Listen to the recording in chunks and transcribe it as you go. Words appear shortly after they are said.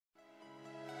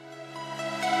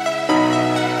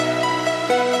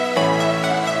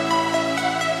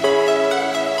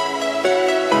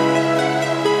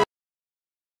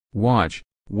Watch,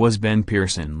 was Ben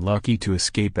Pearson lucky to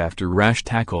escape after rash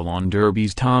tackle on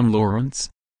Derby's Tom Lawrence?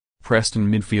 Preston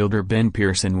midfielder Ben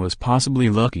Pearson was possibly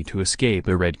lucky to escape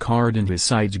a red card in his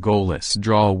side's goalless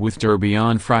draw with Derby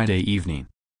on Friday evening.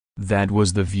 That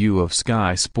was the view of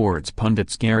Sky Sports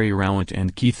pundits Gary Rowett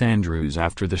and Andrews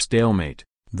after the stalemate,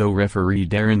 though referee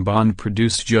Darren Bond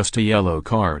produced just a yellow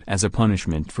card as a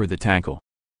punishment for the tackle.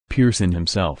 Pearson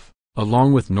himself,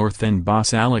 along with North End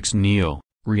boss Alex Neil,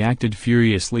 reacted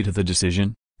furiously to the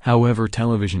decision. However,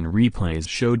 television replays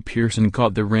showed Pearson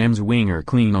caught the Rams winger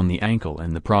clean on the ankle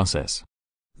in the process.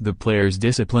 The player's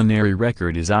disciplinary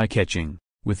record is eye-catching,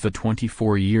 with the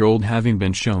 24-year-old having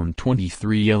been shown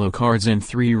 23 yellow cards and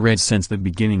 3 reds since the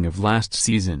beginning of last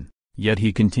season, yet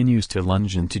he continues to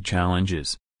lunge into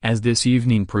challenges, as this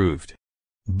evening proved.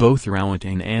 Both Rowett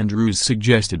and Andrews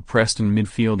suggested Preston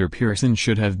midfielder Pearson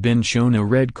should have been shown a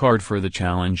red card for the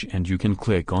challenge, and you can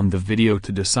click on the video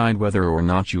to decide whether or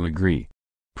not you agree.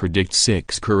 Predict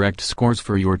 6 correct scores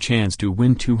for your chance to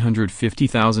win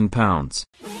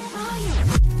 £250,000.